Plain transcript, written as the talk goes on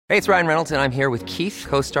Hey, it's Ryan Reynolds, and I'm here with Keith,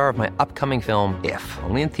 co-star of my upcoming film, If,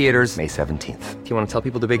 only in theaters May 17th. Do you want to tell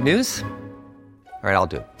people the big news? All right, I'll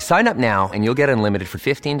do it. Sign up now and you'll get unlimited for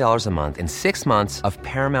 $15 a month and 6 months of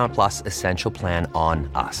Paramount Plus Essential Plan on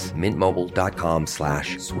us.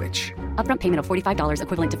 MintMobile.com/switch. Upfront payment of $45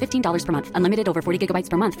 equivalent to $15 per month. Unlimited over 40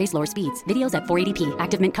 gigabytes per month. Face lower speeds. Videos at 480p.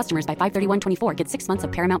 Active Mint customers by 531.24 get 6 months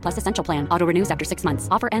of Paramount Plus Essential Plan. Auto renews after 6 months.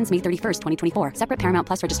 Offer ends May 31st, 2024. Separate Paramount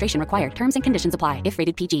Plus registration required. Terms and conditions apply if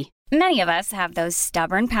rated PG. Many of us have those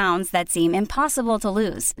stubborn pounds that seem impossible to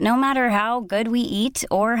lose, no matter how good we eat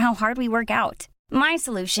or how hard we work out. My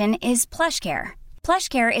solution is PlushCare.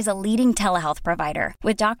 PlushCare is a leading telehealth provider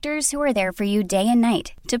with doctors who are there for you day and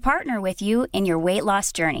night to partner with you in your weight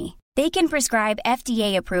loss journey. They can prescribe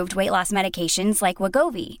FDA-approved weight loss medications like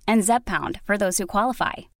Wegovy and Zepbound for those who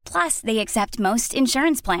qualify. Plus, they accept most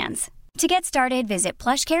insurance plans. To get started, visit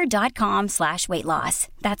plushcare.com/weightloss.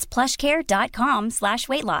 That's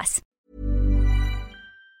plushcare.com/weightloss.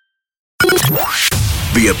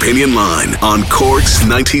 The Opinion Line on Cork's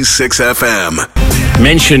 96 FM.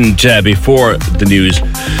 Mentioned before the news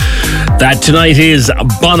that tonight is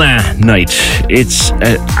Bonna night. It's,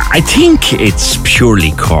 I think it's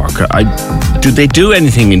purely Cork. Do they do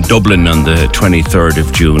anything in Dublin on the 23rd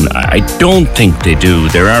of June? I don't think they do.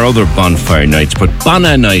 There are other bonfire nights, but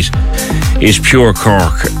Bonna night is pure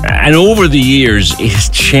Cork. And over the years, it has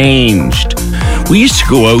changed. We used to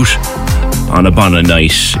go out on a Bonna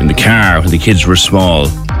night in the car when the kids were small,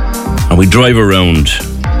 and we'd drive around,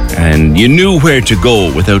 and you knew where to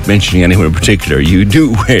go without mentioning anywhere in particular. You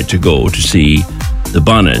knew where to go to see the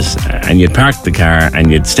Bonnas, and you'd park the car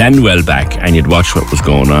and you'd stand well back and you'd watch what was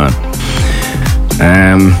going on.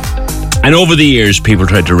 And over the years, people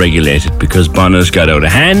tried to regulate it because Bonnas got out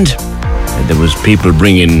of hand. There was people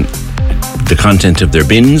bringing the content of their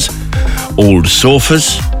bins, old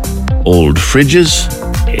sofas, old fridges.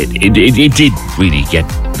 It did really get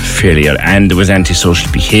fairly out, and there was antisocial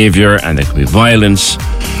behaviour, and there could be violence.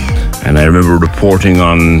 And I remember reporting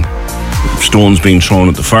on stones being thrown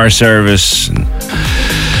at the fire service, and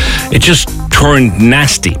it just turned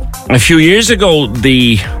nasty. A few years ago,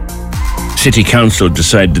 the city council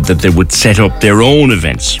decided that they would set up their own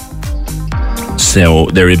events. So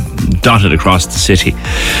they're dotted across the city.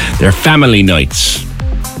 They're family nights,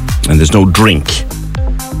 and there's no drink,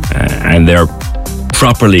 and they're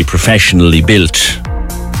properly, professionally built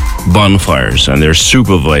bonfires, and they're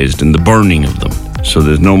supervised in the burning of them. So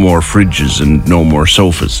there's no more fridges and no more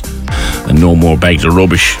sofas and no more bags of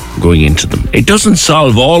rubbish going into them. It doesn't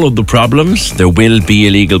solve all of the problems. There will be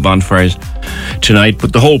illegal bonfires tonight,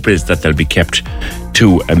 but the hope is that they'll be kept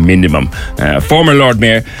to a minimum. Former Lord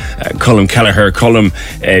Mayor Colm Kelleher, Colm,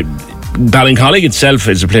 Ballincollig itself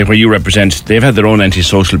is a place where you represent. They've had their own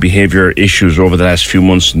antisocial behaviour issues over the last few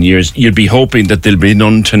months and years. You'd be hoping that there'll be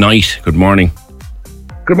none tonight. Good morning.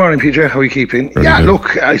 Good morning, PJ. How are you keeping? Very good.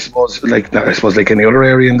 Look, I suppose like any other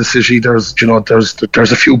area in the city, there's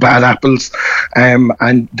a few bad apples,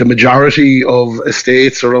 and the majority of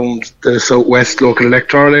estates around the southwest local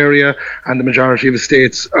electoral area and the majority of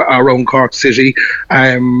estates around Cork City,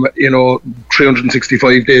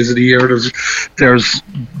 365 days of the year, there's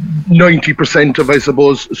 90% of, I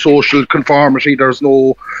suppose, social conformity. There's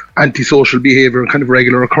no antisocial behaviour, kind of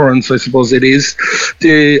regular occurrence. I suppose it is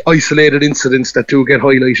the isolated incidents that do get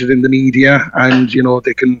highlighted in the media, and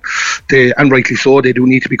and rightly so, they do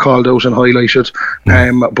need to be called out and highlighted.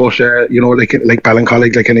 But like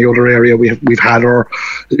Ballincollig, like any other area, we've had our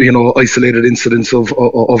isolated incidents of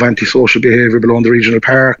antisocial behaviour below the regional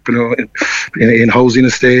park, in housing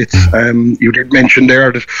estates. You did mention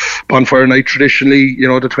there that Bonfire Night traditionally,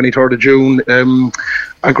 the 23rd of June,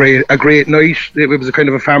 a great night. It was a kind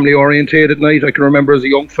of a family orientated night. I can remember as a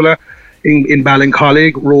young fella in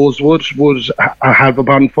Ballincollig, Rosewood would have a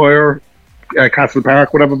bonfire, Castle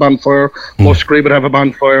Park would have a bonfire, Musgrave would have a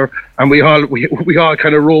bonfire, and we all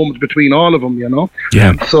kind of roamed between all of them,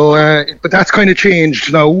 Yeah. So, but that's kind of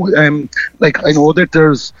changed now. Like I know that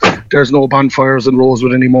there's no bonfires in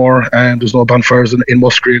Rosewood anymore, and there's no bonfires in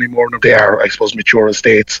Musgrave anymore. They are, I suppose, mature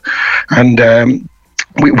estates, and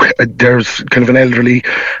there's kind of an elderly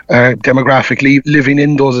demographic living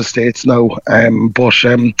in those estates now, but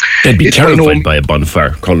they'd be terrified by a bonfire,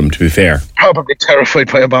 Colm, to be fair. Probably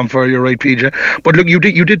terrified by a bonfire, you're right, PJ. But look, you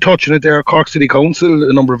did touch on it there. Cork City Council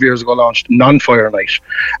a number of years ago launched Non-Fire Night,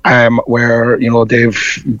 where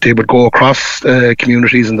they would go across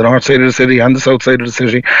communities in the north side of the city and the south side of the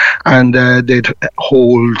city, and they'd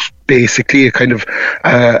hold basically a kind of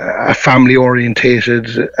a family orientated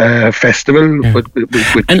festival. Yeah.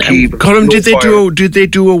 And Colm, did they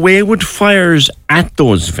do away with fires at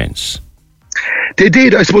those events? They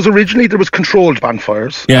did. I suppose originally there was controlled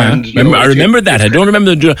bonfires. Yeah, and, I remember that. I don't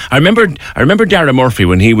remember I remember Darragh Murphy,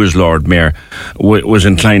 when he was Lord Mayor, was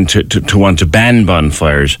inclined to want to ban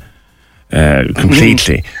bonfires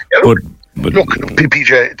completely. Yeah, look,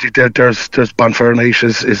 PJ, there's Bonfire Night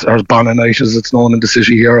or Bonnet Night as it's known in the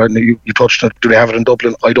city here, and you touched it. Do they have it in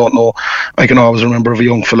Dublin? I don't know. I can always remember as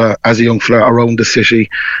a young fella around the city,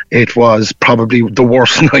 it was probably the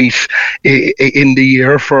worst night in the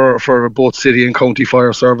year for both city and county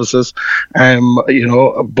fire services.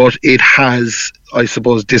 But it has, I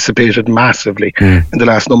suppose, dissipated massively in the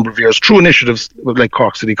last number of years through initiatives like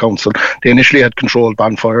Cork City Council. They initially had controlled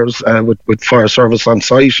bonfires with fire service on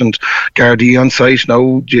site and Gardaí on site.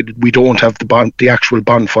 Now we don't have the actual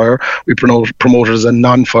bonfire. We promote it as a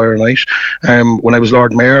non-fire night. When I was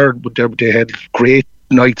Lord Mayor, they had great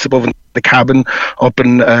nights above in the cabin up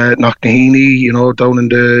in Knocknaheeny, down in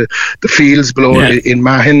the fields below in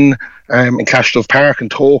Mahon. In Cashduff Park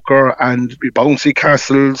and Toker, and bouncy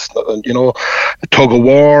castles, tug of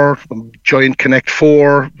war, Giant Connect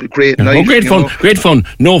 4, great night. Great fun,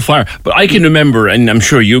 no fire. But I can remember, and I'm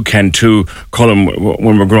sure you can too, Colin,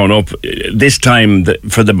 when we're growing up, this time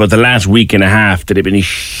for the last week and a half, there have been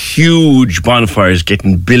huge bonfires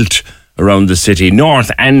getting built around the city,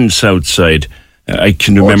 north and south side. I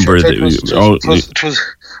can remember it was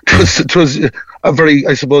a very,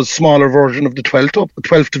 I suppose, smaller version of the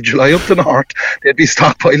 12th of July up the north. They'd be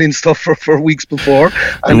stockpiling stuff for weeks before.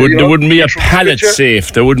 And there wouldn't be a pallet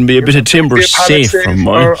safe. There wouldn't be a bit of timber safe from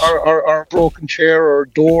mine. Or a broken chair or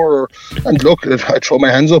door. And look, I throw my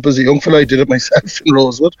hands up as a young fella. I did it myself in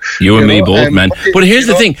Rosewood. You and me both, man. But here's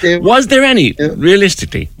the thing.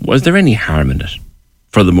 Realistically, was there any harm in it?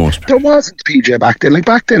 For the most part. There wasn't, PJ, back then. Like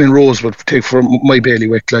back then in Rosewood, take for my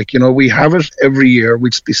bailiwick, we have it every year.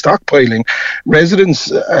 We'd be stockpiling.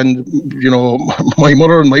 Residents and, my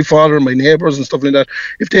mother and my father and my neighbours and stuff like that,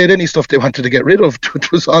 if they had any stuff they wanted to get rid of,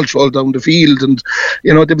 it was all thrown down the field. And,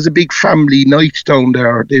 there was a big family night down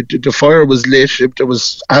there. The fire was lit. There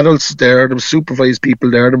was adults there. There was supervised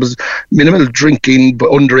people there. There was minimal drinking,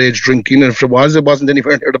 but underage drinking. And if there was, it wasn't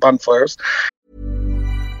anywhere near the bonfires.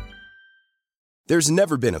 There's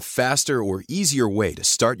never been a faster or easier way to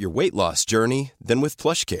start your weight loss journey than with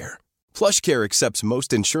PlushCare. PlushCare accepts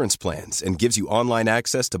most insurance plans and gives you online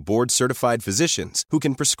access to board-certified physicians who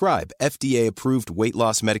can prescribe FDA-approved weight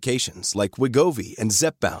loss medications like Wegovy and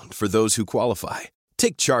Zepbound for those who qualify.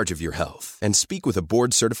 Take charge of your health and speak with a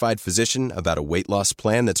board-certified physician about a weight loss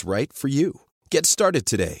plan that's right for you. Get started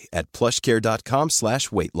today at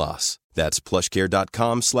plushcare.com/weight loss. That's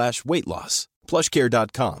plushcare.com/weight loss.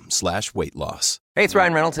 plushcare.com/weight loss. Hey, it's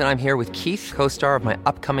Ryan Reynolds, and I'm here with Keith, co-star of my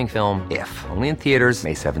upcoming film, If, only in theaters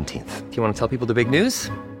May 17th. Do you want to tell people the big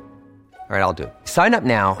news? All right, I'll do it. Sign up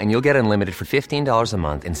now and you'll get unlimited for $15 a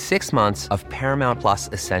month and 6 months of Paramount Plus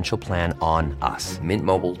Essential Plan on us.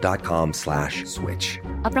 MintMobile.com/switch.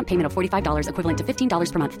 Upfront payment of $45 equivalent to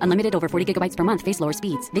 $15 per month. Unlimited over 40 gigabytes per month. Face lower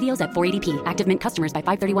speeds. Videos at 480p. Active Mint customers by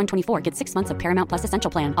 531.24 get 6 months of Paramount Plus Essential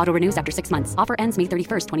Plan. Auto renews after 6 months. Offer ends May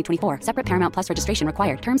 31st, 2024. Separate Paramount Plus registration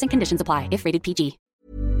required. Terms and conditions apply if rated PG.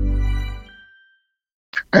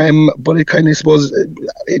 But it kind of, suppose,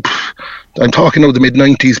 I'm talking about the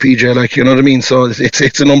mid-90s, PJ, you know what I mean? So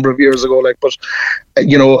it's a number of years ago, but,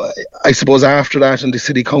 I suppose after that, and the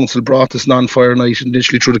city council brought this non-fire night,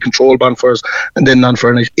 initially through the control bonfires, and then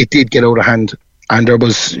non-fire night, it did get out of hand. And there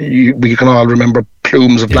was, we can all remember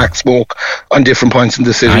plumes of black smoke on different points in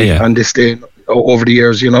the city and this day over the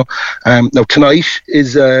years, Now, tonight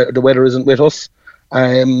is, the weather isn't with us.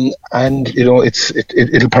 And it'll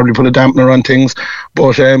probably put a dampener on things,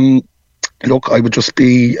 but look, I would just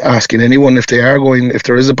be asking anyone if there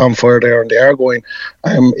is a bonfire there and they are going,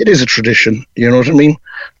 it is a tradition, you know what I mean?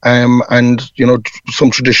 And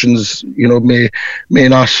some traditions, may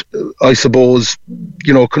not, I suppose,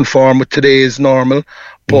 conform with today's normal,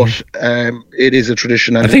 but it is a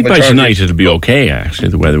tradition. And I think by tonight it'll be okay. Actually,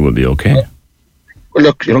 the weather will be okay. Well,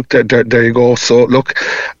 look, there you go. So, look,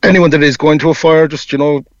 anyone that is going to a fire, just,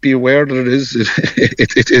 be aware that it's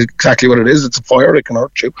exactly what it is. It's a fire. It can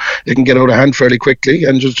hurt you. It can get out of hand fairly quickly,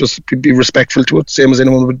 and just be respectful to it, same as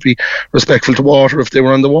anyone would be respectful to water if they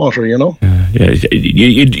were on the water, Yeah.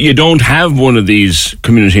 You don't have one of these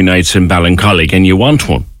community nights in Ballincollig, and you want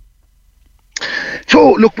one.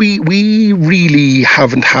 So, look, we really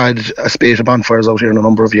haven't had a spate of bonfires out here in a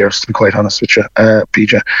number of years, to be quite honest with you,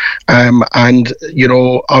 PJ. And,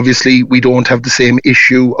 obviously we don't have the same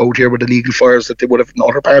issue out here with illegal fires that they would have in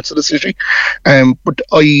other parts of the city. But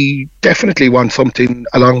I definitely want something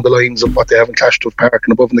along the lines of what they have in Cashtown Park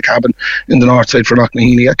and above in the cabin in the north side for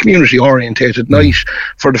Knocknaheeny, a community-orientated night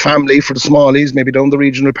for the family, for the smallies, maybe down the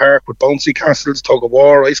regional park with bouncy castles,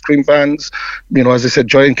 tug-of-war, ice cream vans, as I said,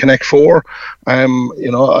 Giant Connect 4. I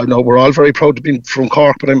know we're all very proud to be from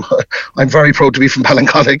Cork, but I'm very proud to be from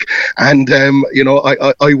Ballincollig, and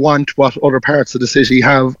I want what other parts of the city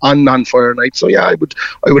have on non-fire night. So yeah, I would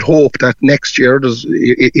hope that next year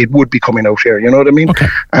it would be coming out here. You know what I mean? Okay.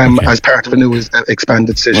 As part of a new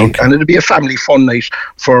expanded city, and it'd be a family fun night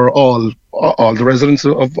for all the residents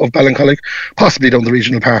of Ballincollig, possibly down the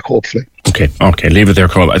regional park, hopefully. Okay, leave it there,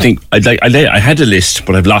 Colm. I think I had a list,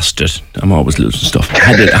 but I've lost it. I'm always losing stuff.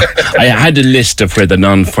 I had a list of where the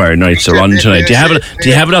non-fire nights are on tonight. Do you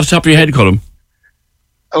have it off the top of your head, Colm?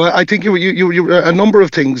 I think you a number of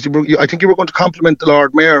things. I think you were going to compliment the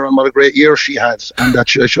Lord Mayor on what a great year she had, and that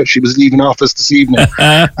she was leaving office this evening. Look,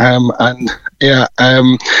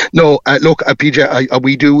 PJ,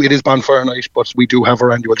 we do. It is bonfire night, but we do have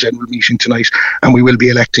our annual general meeting tonight, and we will be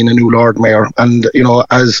electing a new Lord Mayor. And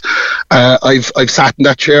as I've sat in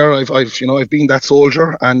that chair, I've been that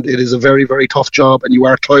soldier, and it is a very, very tough job, and you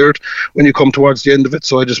are tired when you come towards the end of it.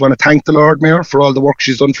 So I just want to thank the Lord Mayor for all the work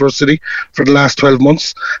she's done for our city for the last 12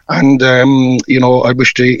 months. And, I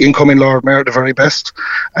wish the incoming Lord Mayor the very best.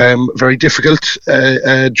 Very difficult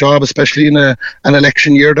job, especially in an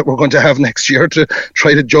election year that we're going to have next year, to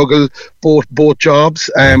try to juggle both jobs.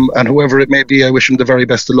 And whoever it may be, I wish him the very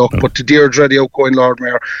best of luck. But to Deirdre, the outgoing Lord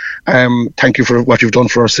Mayor, thank you for what you've done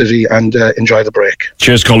for our city, and enjoy the break.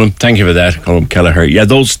 Cheers, Colm. Thank you for that, Colm Kelleher. Yeah,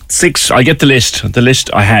 those 6, I get the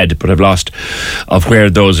list I had, but I've lost, of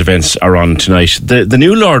where those events are on tonight. The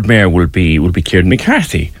new Lord Mayor will be Kieran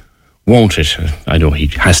McCarthy, won't it? I know he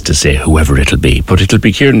has to say whoever it'll be, but it'll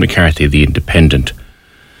be Kieran McCarthy, the independent,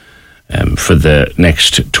 for the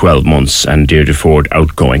next 12 months, and Deirdre Ford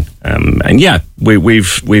outgoing.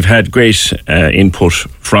 We've had great input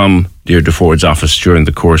from Deirdre Ford's office during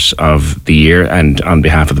the course of the year, and on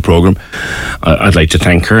behalf of the programme, I'd like to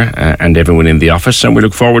thank her and everyone in the office, and we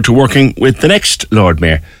look forward to working with the next Lord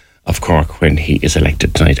Mayor of Cork when he is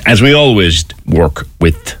elected tonight, as we always work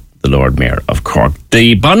with the Lord Mayor of Cork.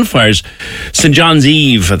 The bonfires, St. John's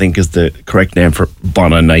Eve, I think is the correct name for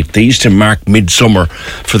Bonner Night. They used to mark midsummer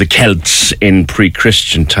for the Celts in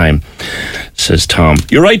pre-Christian time, says Tom.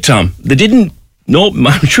 You're right, Tom. They didn't, no,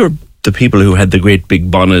 I'm sure the people who had the great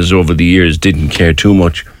big bonners over the years didn't care too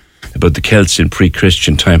much about the Celts in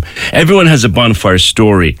pre-Christian time. Everyone has a bonfire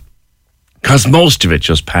story, because most of it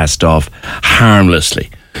just passed off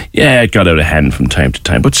harmlessly. Yeah, it got out of hand from time to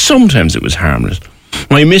time, but sometimes it was harmless.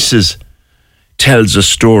 My missus tells a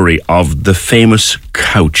story of the famous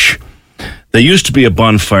couch. There used to be a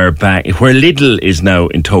bonfire back where Lidl is now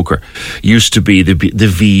in Toker. Used to be the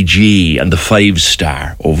VG and the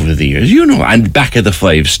 5-star over the years, and back of the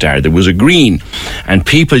 5-star there was a green, and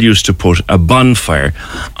people used to put a bonfire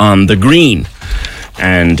on the green,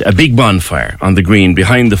 and a big bonfire on the green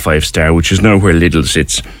behind the 5-star, which is now where Lidl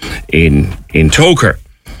sits in Toker.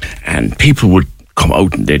 And people would come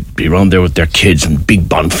out and they'd be around there with their kids, and big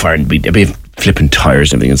bonfire, and they'd be flipping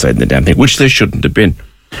tires and everything inside the damn thing, which they shouldn't have been.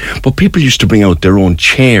 But people used to bring out their own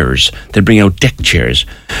chairs. They'd bring out deck chairs.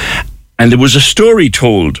 And there was a story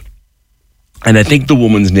told, and I think the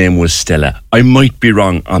woman's name was Stella. I might be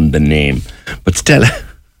wrong on the name, but Stella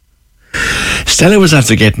was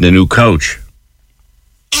after getting a new couch.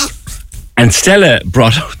 And Stella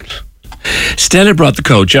brought the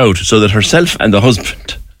couch out so that herself and the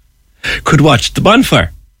husband could watch the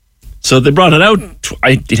bonfire. So they brought it out.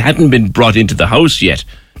 It hadn't been brought into the house yet.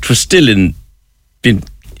 It was still they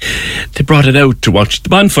brought it out to watch the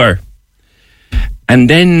bonfire. And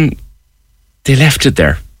then they left it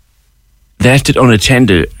there. They left it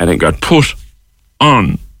unattended, and it got put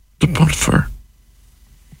on the bonfire.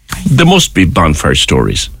 There must be bonfire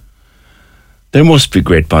stories. There must be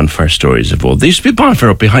great bonfire stories of old. There used to be a bonfire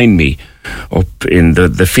up behind me, up in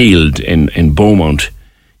the field in Beaumont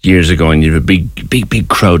years ago, and you had a big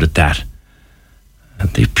crowd at that. And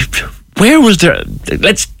where was there?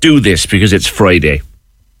 Let's do this because it's Friday.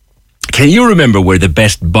 Can you remember where the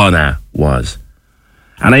best Bonner was?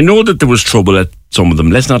 And I know that there was trouble at some of them.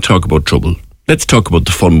 Let's not talk about trouble. Let's talk about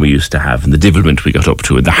the fun we used to have and the devilment we got up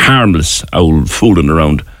to and the harmless old fooling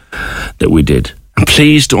around that we did. And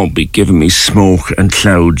please don't be giving me smoke and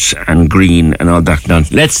clouds and green and all that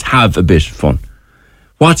nonsense. Let's have a bit of fun.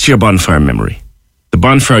 What's your bonfire memory? The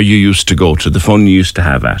bonfire you used to go to, the fun you used to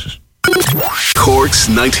have at it. Cork's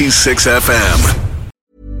 96 FM.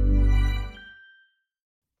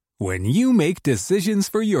 When you make decisions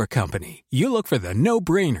for your company, you look for the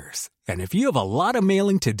no-brainers. And if you have a lot of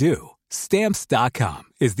mailing to do, Stamps.com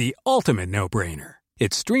is the ultimate no-brainer.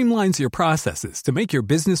 It streamlines your processes to make your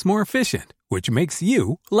business more efficient, which makes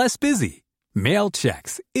you less busy. Mail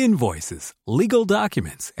checks, invoices, legal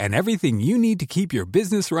documents, and everything you need to keep your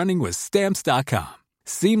business running with Stamps.com.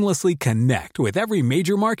 Seamlessly connect with every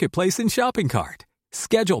major marketplace and shopping cart.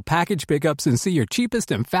 Schedule package pickups and see your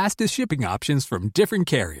cheapest and fastest shipping options from different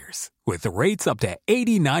carriers, with rates up to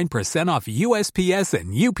 89% off USPS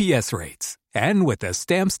and UPS rates. And with the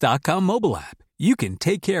Stamps.com mobile app, you can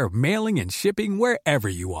take care of mailing and shipping wherever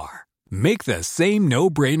you are. Make the same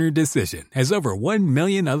no-brainer decision as over 1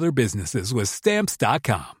 million other businesses with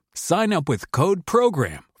Stamps.com. Sign up with code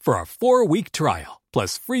PROGRAM for a 4-week trial,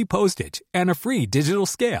 plus free postage and a free digital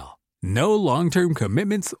scale. No long-term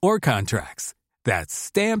commitments or contracts. That's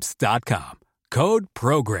Stamps.com. Code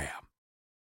PROGRAM.